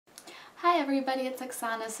Hi everybody, it's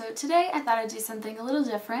Oksana. So today I thought I'd do something a little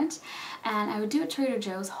different and I would do a Trader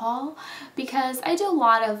Joe's haul because I do a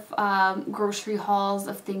lot of grocery hauls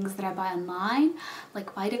of things that I buy online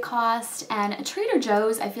like Vitacost, and Trader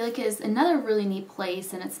Joe's I feel like is another really neat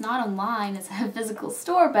place, and it's not online, it's a physical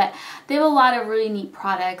store, but they have a lot of really neat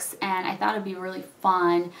products, and I thought it'd be really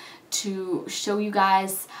fun to show you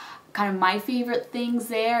guys kind of my favorite things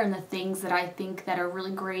there and the things that I think that are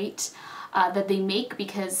really great that they make,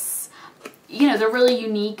 because you know, they're really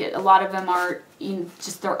unique. A lot of them are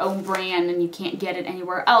just their own brand and you can't get it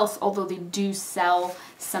anywhere else, although they do sell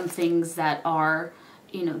some things that are,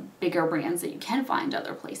 you know, bigger brands that you can find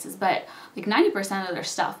other places. But like 90% of their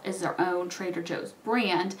stuff is their own Trader Joe's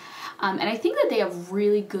brand. And I think that they have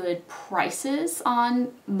really good prices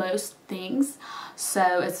on most things,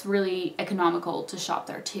 so it's really economical to shop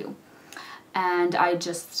there too. And I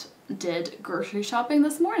just did grocery shopping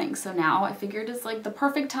this morning, so now I figured it's like the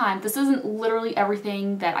perfect time. This isn't literally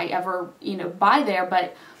everything that I ever, you know, buy there,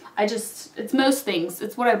 but it's most things.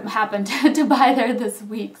 It's what I happened to buy there this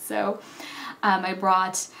week. So I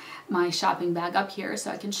brought my shopping bag up here so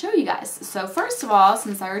I can show you guys. So first of all,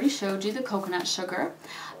 since I already showed you the coconut sugar,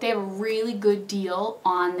 they have a really good deal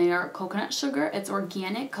on their coconut sugar. It's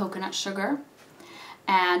organic coconut sugar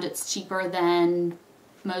and it's cheaper than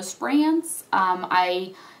most brands.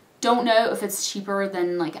 I don't know if it's cheaper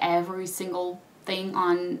than like every single thing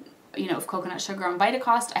on, you know, of coconut sugar on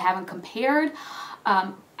Vitacost. I haven't compared.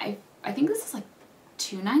 I think this is like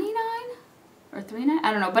 $2.99 or $3.99.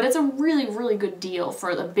 I don't know, but it's a really good deal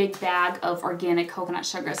for the big bag of organic coconut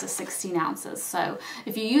sugar. It's 16 ounces. So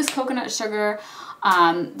if you use coconut sugar,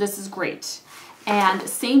 this is great. And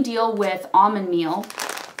same deal with almond meal.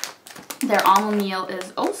 Their almond meal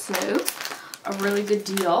is also a really good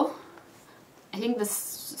deal. I think this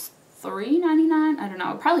 $3.99. I don't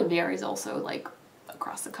know. It probably varies also like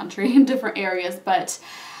across the country in different areas, but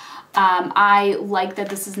I like that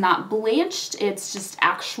this is not blanched. It's just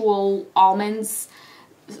actual almonds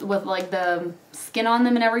with like the skin on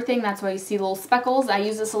them and everything. That's why you see little speckles. I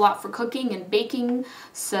use this a lot for cooking and baking,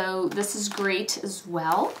 so this is great as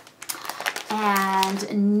well.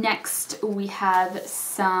 And next we have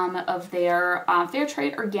some of their fair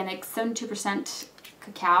trade organic 72%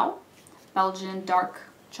 cacao, Belgian dark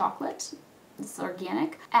chocolate. It's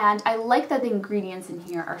organic, and I like that the ingredients in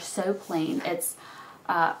here are so plain. It's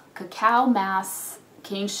cacao mass,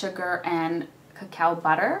 cane sugar, and cacao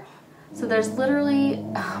butter. So there's literally,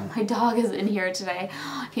 my dog is in here today.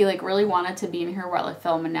 He like really wanted to be in here while I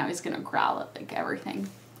film, and now he's gonna growl at like everything,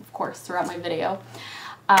 of course, throughout my video.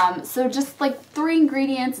 So just like 3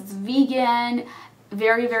 ingredients. It's vegan,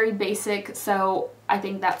 very basic, so I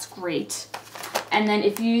think that's great. And then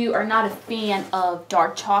if you are not a fan of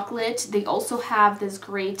dark chocolate, they also have this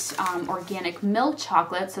great organic milk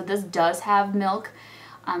chocolate. So this does have milk,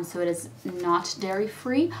 so it is not dairy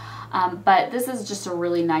free. But this is just a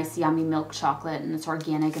really nice yummy milk chocolate, and it's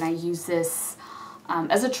organic, and I use this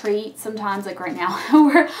as a treat sometimes. Like right now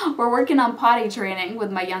we're working on potty training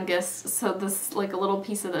with my youngest, so this, like a little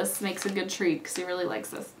piece of this makes a good treat because he really likes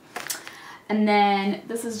this. And then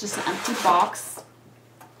this is just an empty box.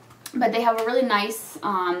 But they have a really nice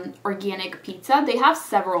organic pizza. They have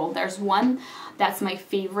several. There's one that's my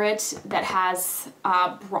favorite that has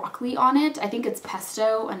broccoli on it. I think it's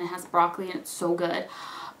pesto and it has broccoli and it's so good.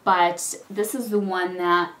 But this is the one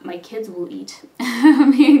that my kids will eat. I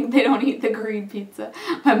mean, they don't eat the green pizza.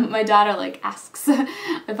 My daughter like asks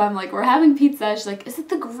if I'm like, we're having pizza. She's like, is it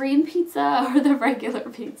the green pizza or the regular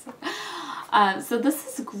pizza? So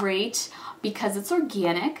this is great because it's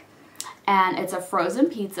organic. And it's a frozen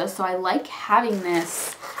pizza, so I like having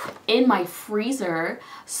this in my freezer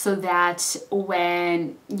so that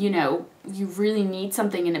when, you know, you really need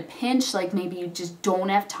something in a pinch, like maybe you just don't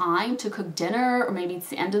have time to cook dinner, or maybe it's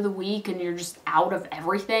the end of the week and you're just out of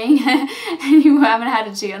everything and you haven't had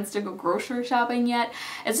a chance to go grocery shopping yet.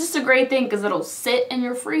 It's just a great thing because it'll sit in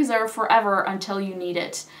your freezer forever until you need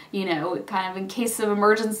it, you know, kind of in case of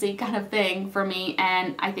emergency kind of thing for me,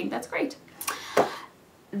 and I think that's great.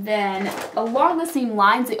 Then along the same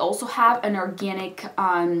lines, they also have an organic,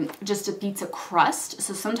 just a pizza crust.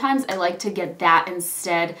 So sometimes I like to get that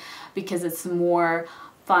instead because it's more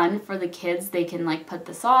fun for the kids. They can like put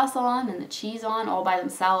the sauce on and the cheese on all by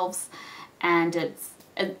themselves, and it's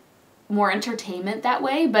more entertainment that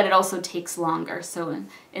way, but it also takes longer. So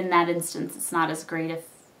in that instance, it's not as great if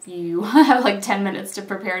you have like 10 minutes to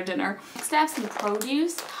prepare dinner. Next I have some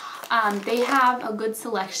produce. They have a good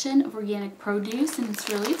selection of organic produce and it's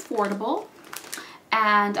really affordable.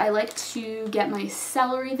 And I like to get my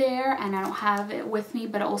celery there, and I don't have it with me,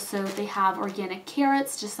 but also they have organic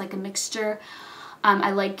carrots, just like a mixture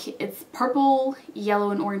I like, it's purple,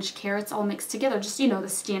 yellow, and orange carrots all mixed together. Just, you know, the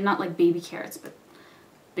stand, not like baby carrots, but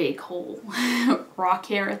big whole raw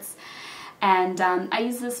carrots. And I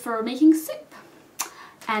use this for making soup.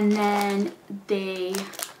 And then they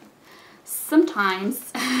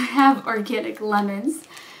sometimes have organic lemons.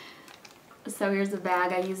 So here's a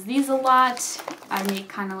bag. I use these a lot. I make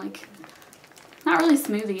kind of like, not really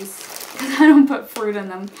smoothies, because I don't put fruit in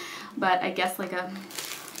them, but I guess like a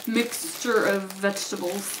mixture of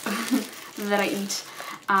vegetables that I eat.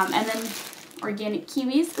 And then organic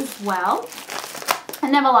kiwis as well.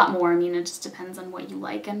 And they have a lot more. I mean, it just depends on what you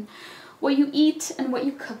like and what you eat and what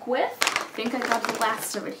you cook with. I think I got the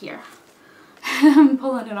last of it here. I'm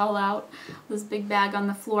pulling it all out. This big bag on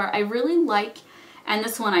the floor. I really like, and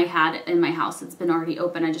this one I had in my house. It's been already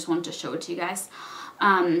open. I just wanted to show it to you guys.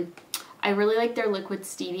 I really like their liquid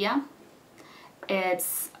stevia.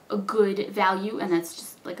 It's a good value, and it's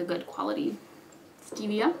just like a good quality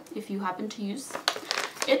stevia if you happen to use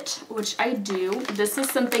it, which I do. This is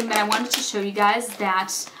something that I wanted to show you guys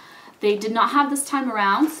that they did not have this time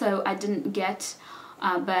around, so I didn't get,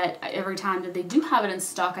 but every time that they do have it in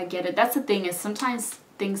stock, I get it. That's the thing, is sometimes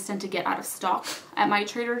things tend to get out of stock at my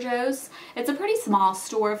Trader Joe's. It's a pretty small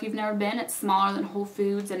store if you've never been. It's smaller than Whole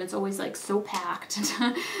Foods, and it's always like so packed.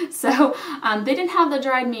 So they didn't have the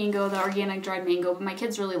dried mango, the organic dried mango, but my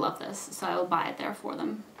kids really love this, so I will buy it there for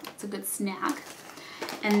them. It's a good snack.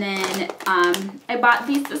 And then I bought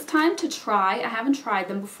these this time to try. I haven't tried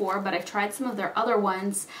them before, but I've tried some of their other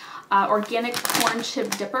ones. Organic corn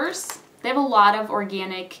chip dippers. They have a lot of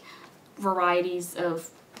organic varieties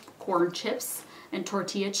of corn chips and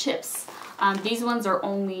tortilla chips. These ones are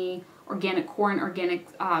only organic corn, organic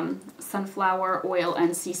sunflower oil,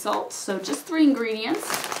 and sea salt. So just 3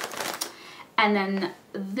 ingredients. And then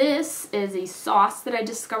this is a sauce that I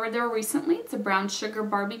discovered there recently. It's a brown sugar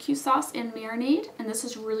barbecue sauce in marinade, and this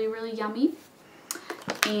is really, really yummy.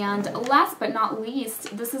 And last but not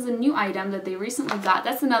least, this is a new item that they recently got.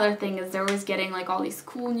 That's another thing, is they're always getting like all these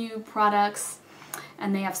cool new products,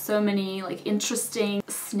 and they have so many like interesting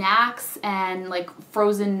snacks and like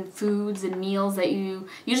frozen foods and meals that you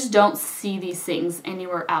just don't see these things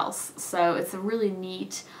anywhere else. So it's a really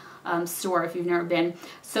neat store if you've never been.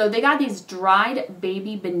 So they got these dried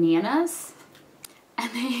baby bananas,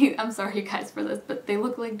 and they, I'm sorry you guys for this, but they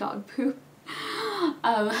look like dog poop.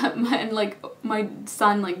 And like my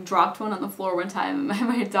son like dropped one on the floor one time, and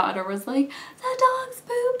my daughter was like, "The dog's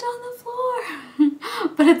pooped on the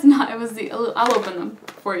floor." But it's not. It was the, I'll open them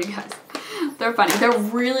for you guys. They're funny. They're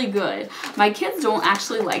really good. My kids don't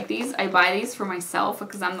actually like these. I buy these for myself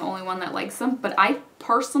because I'm the only one that likes them, but I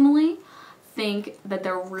personally think that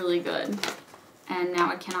they're really good. And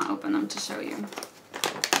now I cannot open them to show you.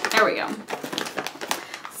 There we go.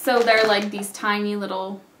 So they're like these tiny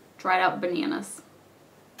little dried out bananas,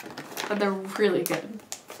 but they're really good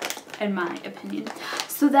in my opinion.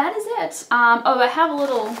 So that is it. Oh, I have a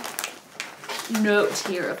little note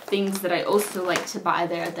here of things that I also like to buy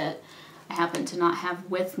there that I happen to not have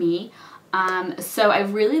with me. So I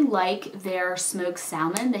really like their smoked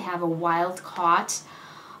salmon. They have a wild caught,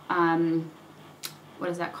 what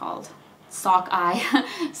is that called? Sockeye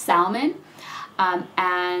salmon.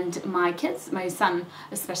 And my son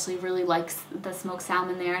especially really likes the smoked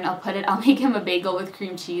salmon there, and I'll make him a bagel with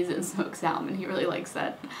cream cheese and smoked salmon. He really likes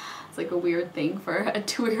that. It's like a weird thing for a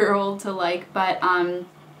 2-year-old to like, but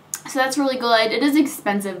so that's really good. It is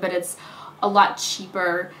expensive, but it's a lot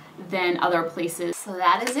cheaper than other places. So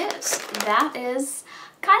that is it. That is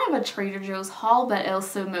kind of a Trader Joe's haul, but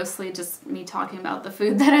also mostly just me talking about the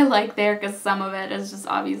food that I like there, because some of it is just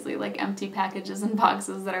obviously like empty packages and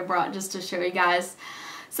boxes that I brought just to show you guys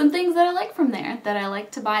some things that I like from there, that I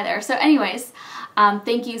like to buy there. So anyways,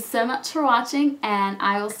 thank you so much for watching, and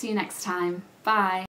I will see you next time. Bye.